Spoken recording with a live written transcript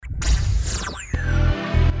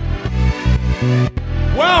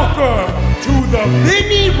Welcome to the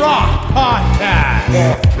Vinny Rock Podcast.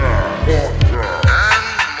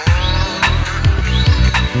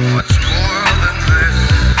 Much more than this,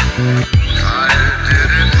 I did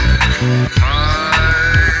it my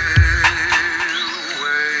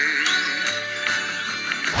way.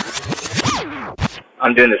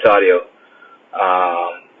 I'm doing this audio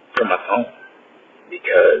from my phone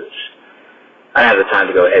because I don't have the time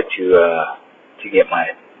to go ahead to get my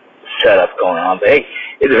setup going on. But hey,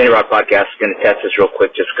 it's the Vinny Rock Podcast. I'm going to test this real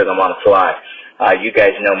quick just because I'm on the fly. You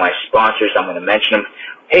guys know my sponsors. I'm going to mention them.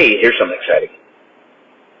 Hey, here's something exciting.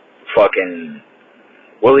 Fucking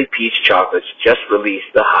Willie Peach Chocolates just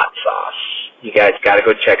released the hot sauce. You guys got to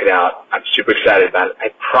go check it out. I'm super excited about it. I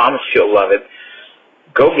promise you'll love it.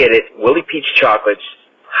 Go get it. Willie Peach Chocolates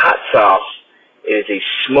hot sauce. It is a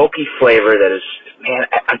smoky flavor that is, man,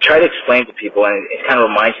 I'm trying to explain to people, and it kind of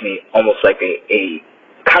reminds me almost like a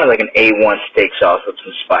kind of like an A1 steak sauce with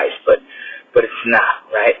some spice, but it's not,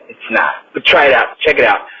 right? It's not. But try it out. Check it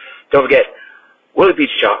out. Don't forget, Willie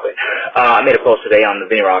Peach Chocolate. I made a post today on the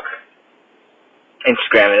Vinny Rock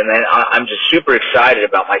Instagram, and then I'm just super excited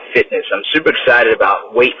about my fitness. I'm super excited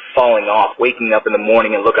about weight falling off, waking up in the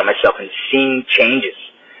morning and looking at myself and seeing changes.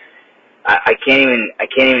 I can't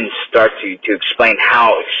even start to explain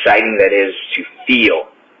how exciting that is to feel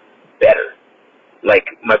better. Like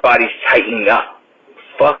my body's tightening up.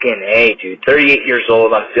 Fucking hey, dude. 38 years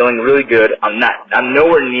old. I'm feeling really good. I'm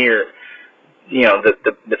nowhere near,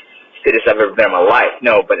 the fittest I've ever been in my life.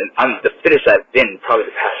 No, but I'm the fittest I've been probably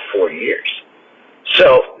the past 4 years.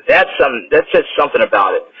 So that says something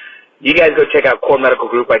about it. You guys go check out Core Medical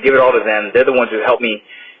Group. I give it all to them. They're the ones who help me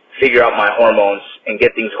figure out my hormones and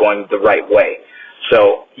get things going the right way.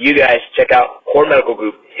 So you guys check out Core Medical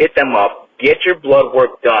Group. Hit them up. Get your blood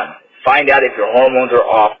work done. Find out if your hormones are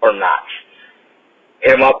off or not.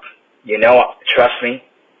 Hit them up. Trust me.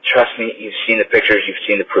 Trust me. You've seen the pictures. You've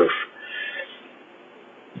seen the proof.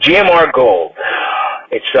 GMR Gold.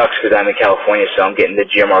 It sucks because I'm in California, so I'm getting the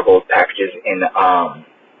GMR Gold packages in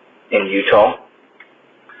Utah.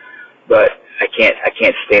 But I can't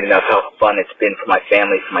state enough how fun it's been for my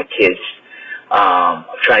family, for my kids. I'm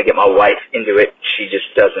trying to get my wife into it. She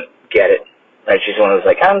just doesn't get it. Right? She's one of those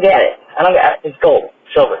like, I don't get it. It's gold,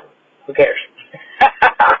 silver. Who cares?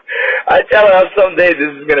 I tell her someday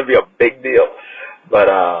this is going to be a big deal. But,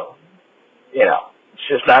 it's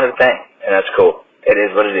just not a thing. And that's cool. It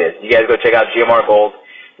is what it is. You guys go check out GMR Gold.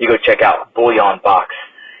 You go check out Bullion Box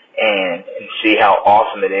and see how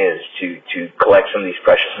awesome it is to collect some of these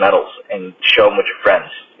precious metals and show them with your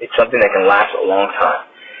friends. It's something that can last a long time.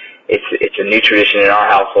 It's a new tradition in our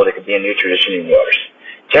household. It could be a new tradition in yours.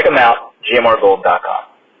 Check them out, gmrgold.com.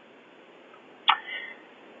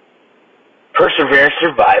 Perseverance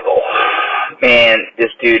Survival. Man,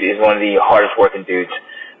 this dude is one of the hardest working dudes.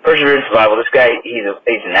 Perseverance Survival. This guy, he's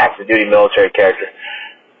an active duty military character.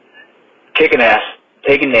 Kicking ass,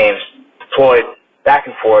 taking names, deployed, back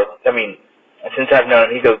and forth. I mean, since I've known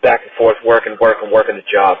him, he goes back and forth, working the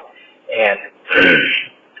job. And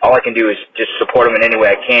all I can do is just support him in any way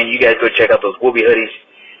I can. You guys go check out those Whoopie hoodies.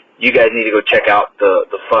 You guys need to go check out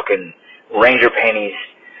the fucking Ranger panties.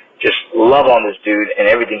 Just love on this dude and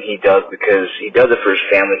everything he does because he does it for his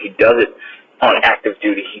family. He does it on active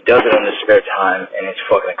duty. He does it on his spare time, and it's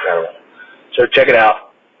fucking incredible. So check it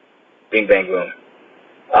out. Bing, bang, boom.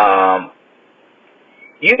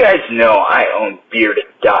 You guys know I own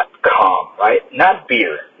Beard.com, right? Not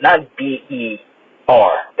beer, not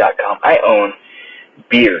BER.com. I own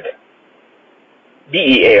Beard,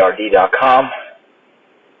 BEARD.com.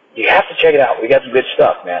 You have to check it out. We got some good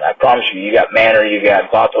stuff, man. I promise you. You got Manor, you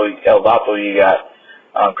got El Vato, you got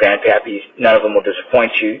Grandpappy. None of them will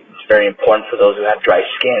disappoint you. It's very important for those who have dry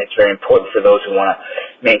skin. It's very important for those who want to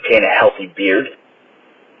maintain a healthy beard.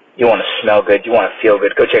 You want to smell good. You want to feel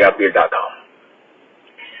good. Go check out Beard.com.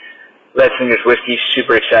 Leadslingers Whiskey,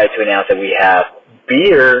 super excited to announce that we have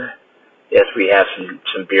beer. Yes, we have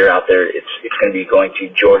some beer out there. It's going to be going to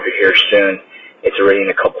Georgia here soon. It's already in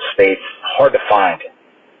a couple states. Hard to find,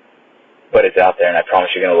 but it's out there, and I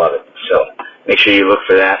promise you're going to love it. So make sure you look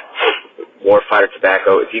for that. Warfighter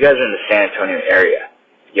Tobacco. If you guys are in the San Antonio area,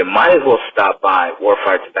 you might as well stop by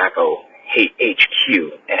Warfighter Tobacco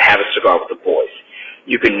HQ and have a cigar with the boys.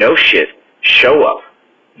 You can no shit show up,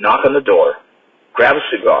 knock on the door, grab a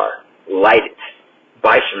cigar, light it,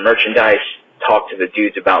 buy some merchandise, talk to the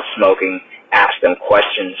dudes about smoking, ask them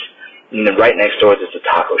questions, and then right next door there's a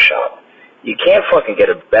taco shop. You can't fucking get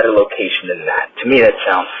a better location than that. To me, that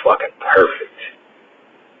sounds fucking perfect.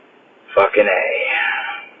 Fucking A.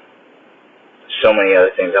 So many other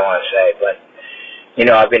things I want to say, but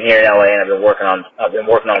I've been here in LA and I've been working on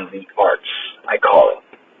the arts. I call it.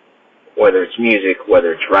 Whether it's music,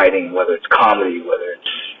 whether it's writing, whether it's comedy, whether it's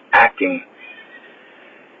acting,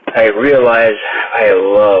 I realize I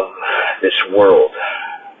love this world.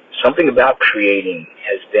 Something about creating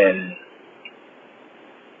has been,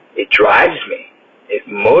 it drives me, it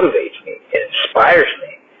motivates me, it inspires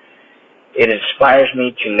me. It inspires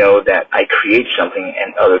me to know that I create something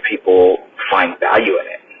and other people find value in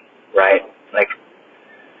it, right? Like,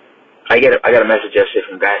 I got a message yesterday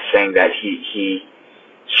from a guy saying that he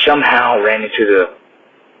somehow ran into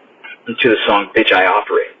the song "Bitch I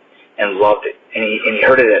Operate" and loved it, and he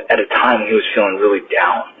heard it at a time when he was feeling really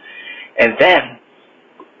down. And then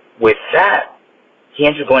with that, he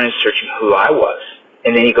ends up going and searching who I was,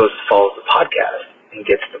 and then he goes to follow the podcast and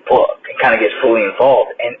gets the book and kind of gets fully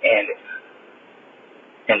involved and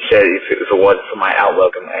said if it wasn't for my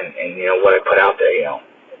outlook and you know what I put out there, you know,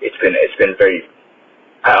 it's been very.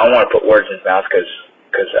 I don't want to put words in his mouth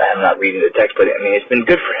because I'm not reading the text, but I mean it's been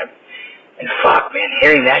good for him. And fuck, man,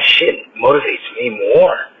 hearing that shit motivates me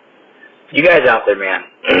more. You guys out there, man,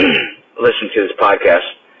 listen to this podcast.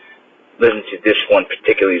 Listen to this one,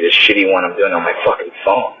 particularly this shitty one I'm doing on my fucking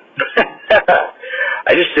phone.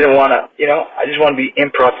 I just didn't want to, you know, I just want to be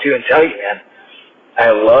impromptu and tell you, man,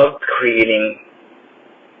 I love creating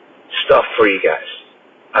stuff for you guys.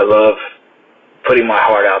 I love putting my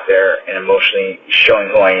heart out there and emotionally showing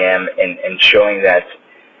who I am and showing that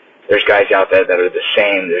there's guys out there that are the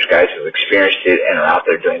same. There's guys who've experienced it and are out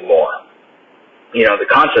there doing more. You know, the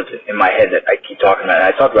concept in my head that I keep talking about,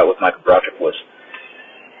 and I talked about with Michael Broderick, was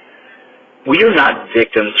we are not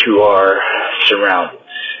victim to our surroundings.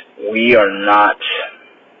 We are not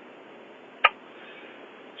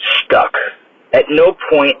stuck. At no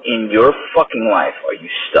point in your fucking life are you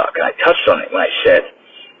stuck. And I touched on it when I said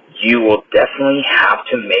you will definitely have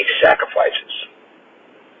to make sacrifices.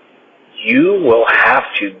 You will have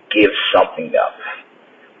to give something up,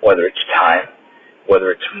 whether it's time,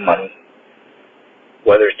 whether it's money,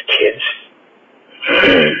 whether it's kids.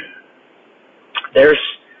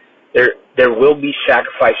 There will be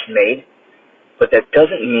sacrifice made, but that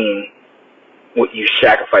doesn't mean what you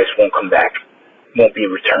sacrifice won't come back, won't be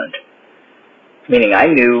returned. Meaning I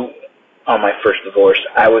knew on my first divorce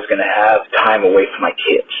I was going to have time away from my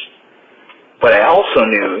kids. But I also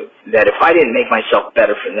knew that if I didn't make myself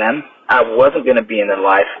better for them, I wasn't going to be in their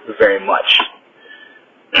life very much.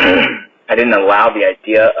 I didn't allow the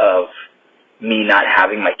idea of me not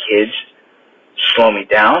having my kids slow me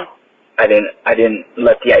down. I didn't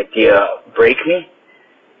let the idea break me.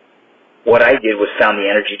 What I did was found the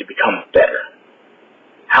energy to become better.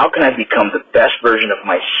 How can I become the best version of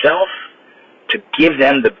myself to give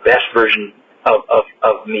them the best version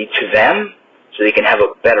of me to them so they can have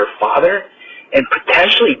a better father and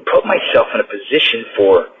potentially put myself in a position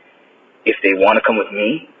for if they want to come with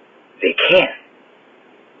me, they can.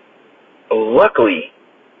 Luckily,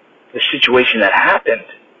 the situation that happened,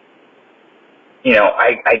 you know,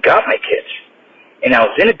 I got my kids, and I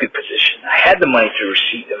was in a good position. I had the money to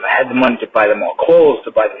receive them. I had the money to buy them all clothes,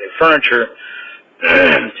 to buy them new furniture,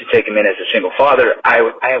 to take them in as a single father. I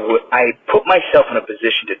put myself in a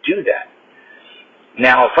position to do that.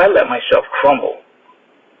 Now, if I let myself crumble,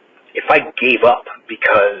 if I gave up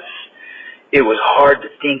because it was hard to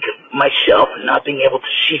think of myself and not being able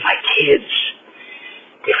to see my kids,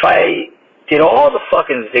 if I did all the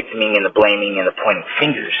fucking victiming and the blaming and the pointing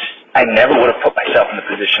fingers, I never would have put myself in the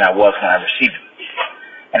position I was when I received them.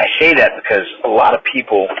 And I say that because a lot of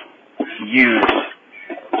people use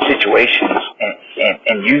situations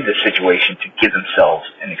and use the situation to give themselves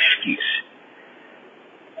an excuse.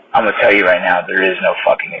 I'm going to tell you right now, there is no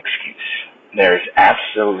fucking excuse. There is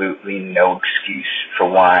absolutely no excuse for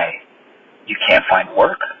why you can't find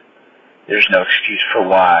work. There's no excuse for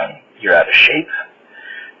why you're out of shape.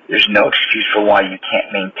 There's no excuse for why you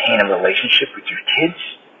can't maintain a relationship with your kids.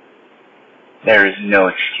 There is no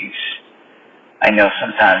excuse. I know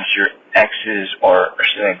sometimes your exes or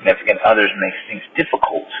significant others make things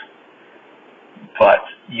difficult, but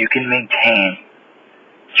you can maintain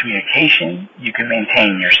communication, you can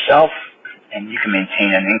maintain yourself, and you can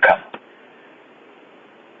maintain an income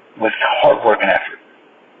with hard work and effort.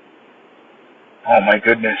 Oh my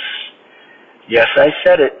goodness. Yes, I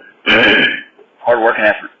said it. Hard work and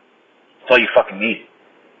effort. That's all you fucking need.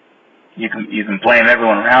 You can blame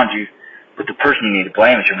everyone around you, but the person you need to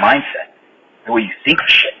blame is your mindset, the way you think of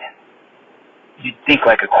shit. You think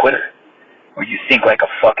like a quitter, or you think like a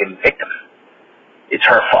fucking victim. It's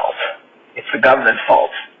her fault. It's the government's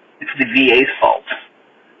fault. It's the VA's fault.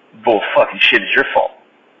 Bull fucking shit is your fault.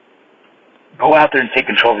 Go out there and take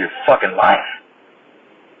control of your fucking life.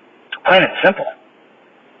 Plain and simple.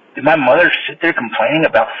 Did my mother sit there complaining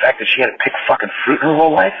about the fact that she had to pick fucking fruit her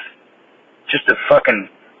whole life? Just to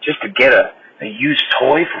get a used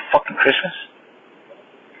toy for fucking Christmas?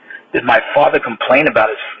 Did my father complain about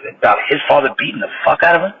his father beating the fuck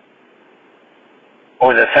out of him?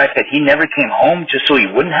 Or the fact that he never came home just so he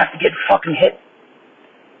wouldn't have to get fucking hit?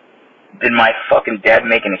 Did my fucking dad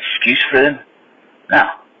make an excuse for them? No.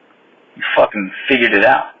 He fucking figured it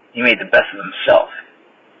out. He made the best of himself.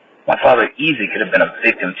 My father easily could have been a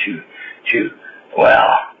victim to,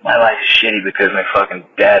 well, my life is shitty because my fucking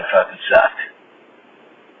dad fucking sucked.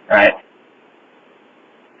 Right?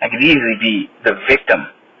 I could easily be the victim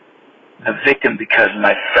because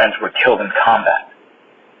my friends were killed in combat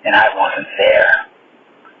and I wasn't there.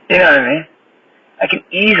 You know what I mean? I can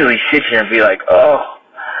easily sit here and be like, oh,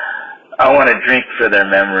 I want to drink for their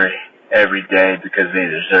memory every day because they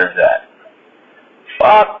deserve that.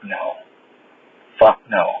 Fuck no. Fuck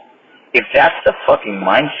no. If that's the fucking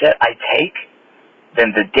mindset I take,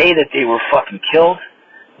 then the day that they were fucking killed,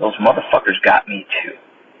 those motherfuckers got me too.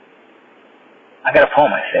 I got a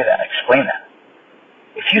poem, I say that, I explain that.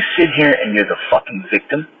 If you sit here and you're the fucking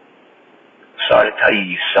victim, sorry to tell you,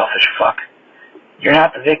 you selfish fuck, you're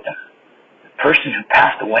not the victim. The person who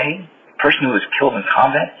passed away, the person who was killed in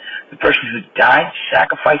combat, the person who died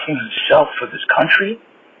sacrificing himself for this country,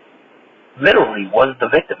 literally was the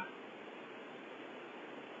victim.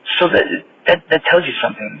 So that tells you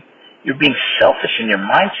something. You're being selfish in your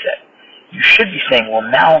mindset. You should be saying, well,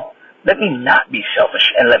 now let me not be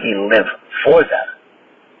selfish and let me live for them.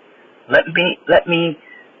 Let me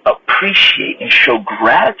appreciate and show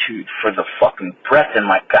gratitude for the fucking breath in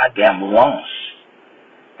my goddamn lungs.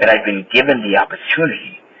 That I've been given the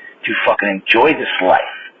opportunity to fucking enjoy this life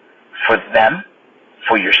for them,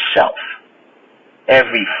 for yourself.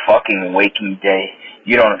 Every fucking waking day,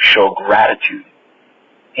 you don't show gratitude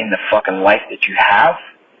in the fucking life that you have,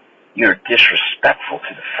 you're disrespectful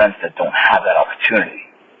to the friends that don't have that opportunity.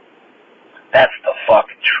 That's the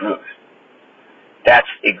fucking truth. That's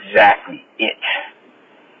exactly it.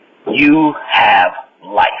 You have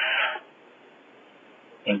life.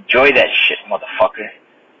 Enjoy that shit, motherfucker.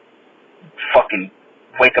 Fucking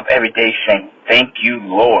wake up every day saying, thank you,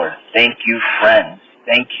 Lord. Thank you, friends.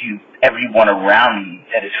 Thank you, everyone around me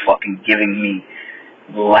that is fucking giving me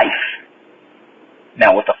life.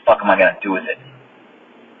 Now, what the fuck am I going to do with it?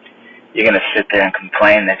 You're going to sit there and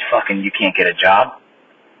complain that fucking you can't get a job?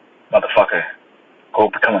 Motherfucker, go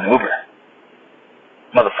become an Uber.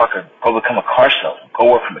 Motherfucker, go become a car salesman. Go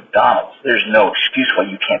work for McDonald's. There's no excuse why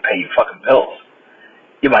you can't pay your fucking bills.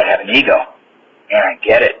 You might have an ego, and I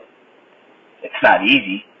get it. It's not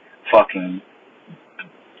easy fucking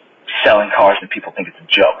selling cars and people think it's a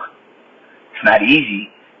joke. It's not easy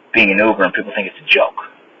being an Uber and people think it's a joke.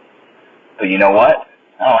 But you know what?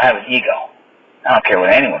 I don't have an ego. I don't care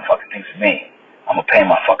what anyone fucking thinks of me. I'm going to pay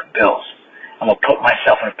my fucking bills. I'm going to put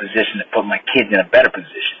myself in a position to put my kids in a better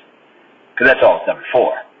position. Because that's all it's done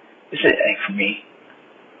for. This ain't for me.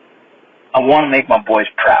 I want to make my boys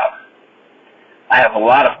proud. I have a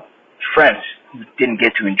lot of friends who didn't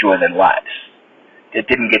get to enjoy their lives. That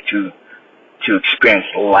didn't get to experience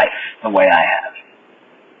life the way I have.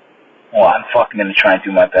 Well, I'm fucking going to try and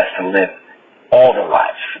do my best to live all their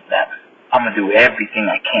lives for them. I'm going to do everything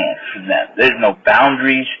I can for them. There's no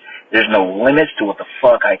boundaries. There's no limits to what the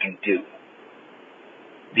fuck I can do.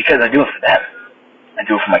 Because I do it for them. I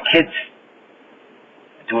do it for my kids.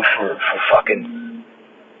 I do it for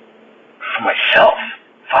myself.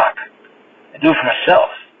 Fuck. I do it for myself.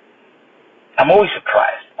 I'm always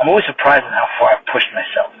surprised. I'm always surprised at how far I've pushed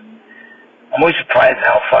myself. I'm always surprised at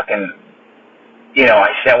how fucking,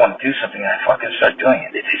 I say I want to do something and I fucking start doing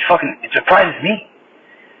it. It surprises me.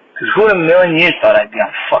 Because who in a million years thought I'd be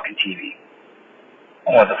on fucking TV?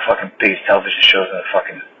 On one of the fucking biggest television shows in the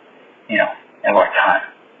fucking, of our time.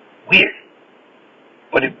 Weird.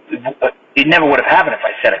 But it never would have happened if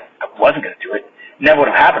I said I wasn't going to do it. It never would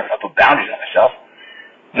have happened if I put boundaries on myself.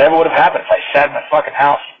 It never would have happened if I sat in my fucking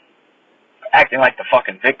house acting like the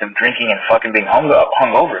fucking victim, drinking and fucking being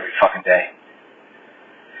hungover every fucking day.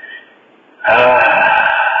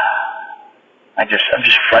 I'm just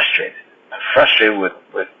frustrated. I'm frustrated with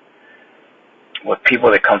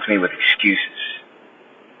people that come to me with excuses.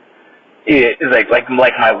 It's like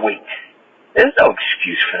my weight. There's no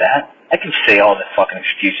excuse for that. I can say all the fucking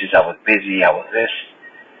excuses. I was busy. I was this.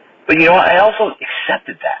 But you know what? I also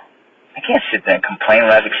accepted that. I can't sit there and complain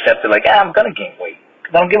when I've accepted, I'm going to gain weight.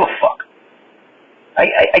 Because I don't give a fuck.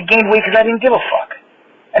 I gained weight because I didn't give a fuck.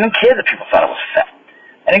 I didn't care that people thought I was fat.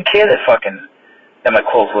 I didn't care that my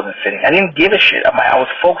clothes wasn't fitting. I didn't give a shit. I was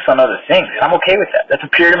focused on other things. And I'm okay with that. That's a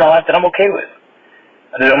period of my life that I'm okay with.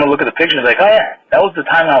 And then I'm gonna look at the picture and be like, oh yeah, that was the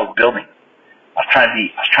time I was building. I was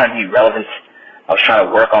trying to be relevant. I was trying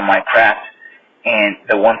to work on my craft. And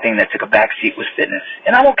the one thing that took a back seat was fitness.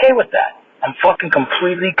 And I'm okay with that. I'm fucking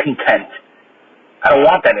completely content. I don't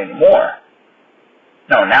want that anymore.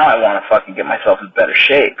 No, now I want to fucking get myself in better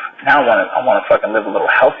shape. Now I want to fucking live a little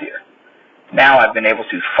healthier. Now I've been able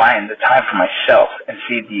to find the time for myself and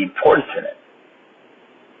see the importance in it.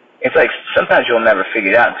 It's like sometimes you'll never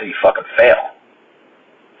figure it out until you fucking fail.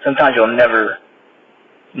 Sometimes you'll never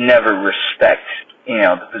respect,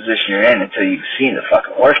 the position you're in until you've seen the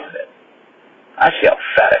fucking worst of it. I see how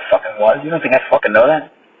fat I fucking was. You don't think I fucking know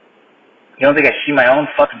that? You don't think I see my own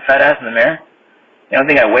fucking fat ass in the mirror? You don't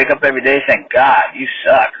think I wake up every day saying, God, you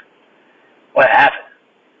suck. What happened?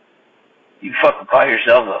 You fucking call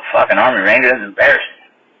yourself a fucking Army Ranger? That's embarrassing.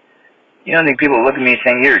 You don't think people look at me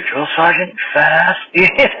saying, you're a drill sergeant, fat ass?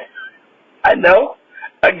 I know.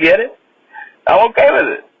 I get it. I'm okay with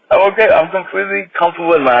it. I'm okay. I'm completely comfortable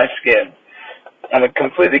with my skin. I'm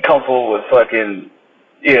completely comfortable with fucking,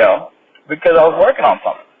 because I was working on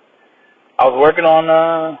something. I was working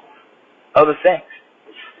on other things.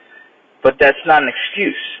 But that's not an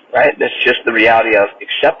excuse, right? That's just the reality of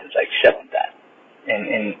acceptance. I accepted that.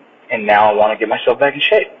 And now I want to get myself back in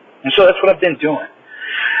shape. And so that's what I've been doing.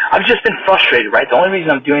 I've just been frustrated, right? The only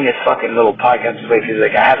reason I'm doing this fucking little podcast is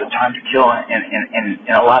like I have the time to kill and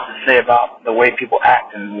a lot to say about the way people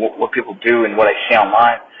act and what people do and what I see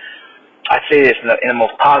online. I say this in the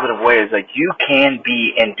most positive way. Is like you can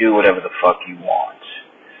be and do whatever the fuck you want.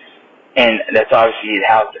 And that's obviously, it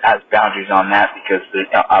has boundaries on that because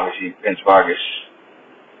obviously Vince Vargas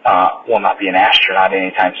will not be an astronaut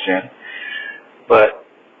anytime soon. But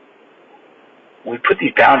we put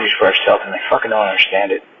these boundaries for ourselves and they fucking don't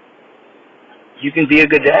understand it. You can be a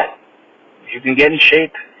good dad. You can get in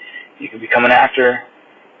shape. You can become an actor.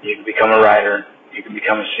 You can become a writer. You can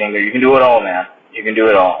become a singer. You can do it all, man. You can do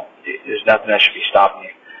it all. There's nothing that should be stopping you.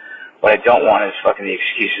 What I don't want is fucking the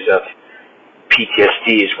excuses of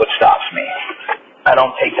PTSD is what stops me. I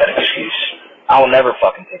don't take that excuse. I will never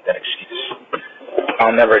fucking take that excuse.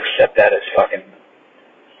 I'll never accept that as fucking,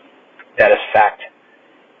 that as fact.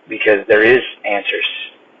 Because there is answers.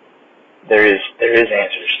 There is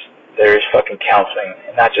answers. There is fucking counseling.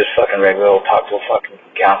 And not just fucking regular old talk to a fucking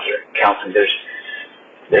counselor. Counseling,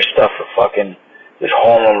 there's stuff for fucking, there's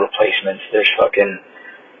hormone replacements, there's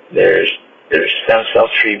stem cell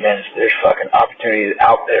treatments, there's fucking opportunities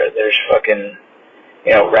out there, there's fucking,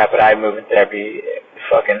 rapid eye movement therapy,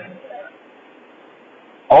 fucking,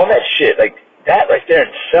 all that shit, like, that right there in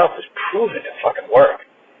itself is proven to fucking work.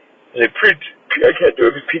 Like, I can't do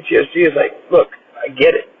it with PTSD. It's like, look, I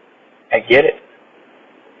get it,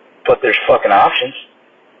 but there's fucking options.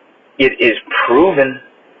 It is proven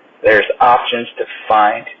there's options to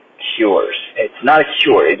find cures. It's not a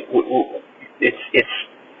cure.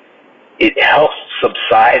 It helps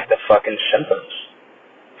subside the fucking symptoms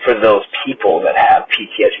for those people that have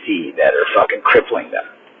PTSD that are fucking crippling them,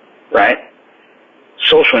 right?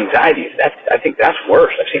 Social anxiety, I think that's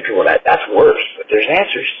worse. I've seen people that's worse, but there's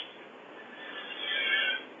answers.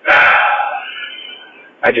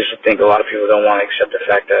 I just think a lot of people don't want to accept the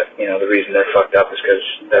fact that, the reason they're fucked up is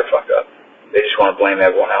because they're fucked up. They just want to blame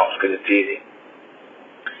everyone else because it's easy.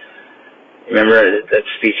 Remember that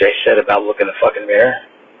speech I said about look in the fucking mirror?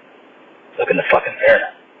 Look in the fucking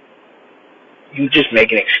mirror. You just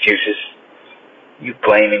making excuses. You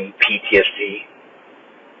blaming PTSD.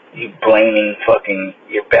 You blaming fucking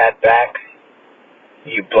your bad back.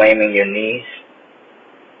 You blaming your knees.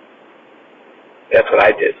 That's what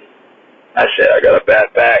I did. I said, I got a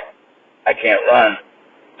bad back. I can't run.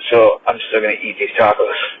 So I'm still going to eat these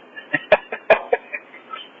tacos.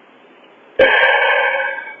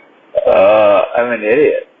 I'm an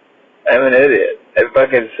idiot. I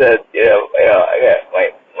fucking said, I got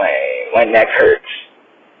my neck hurts.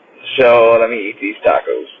 So let me eat these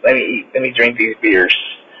tacos. Let me drink these beers.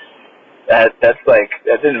 That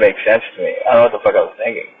didn't make sense to me. I don't know what the fuck I was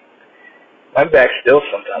thinking. My back still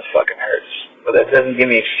sometimes fucking hurts. But that doesn't give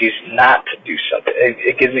me an excuse not to do something.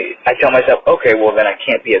 It gives me, I tell myself, okay, well then I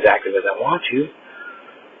can't be as active as I want to.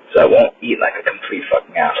 So I won't eat like a complete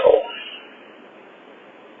fucking asshole.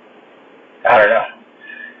 I don't know.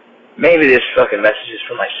 Maybe this fucking message is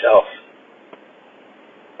for myself.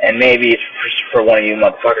 And maybe it's for one of you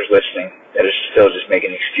motherfuckers listening that are still just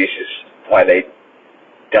making excuses why they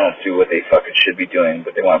don't do what they fucking should be doing,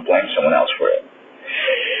 but they want to blame someone else for it.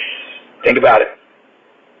 Think about it.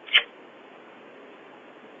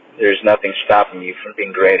 There's nothing stopping you from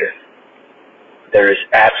being greater. There is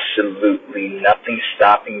absolutely nothing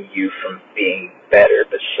stopping you from being better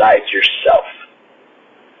besides yourself.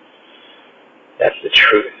 That's the truth.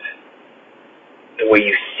 way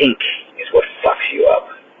you think is what fucks you up.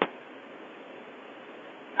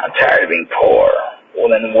 I'm tired of being poor. Well,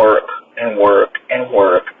 then work and work and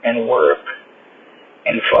work and work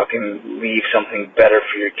and fucking leave something better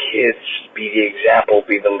for your kids. Be the example,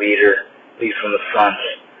 be the leader, lead from the front.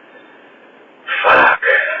 Fuck.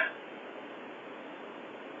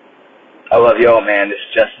 I love you all, man. This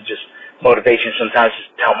is just motivation sometimes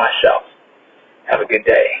just to tell myself. Have a good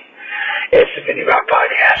day. It's the Vinny Rock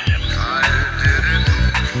Podcast.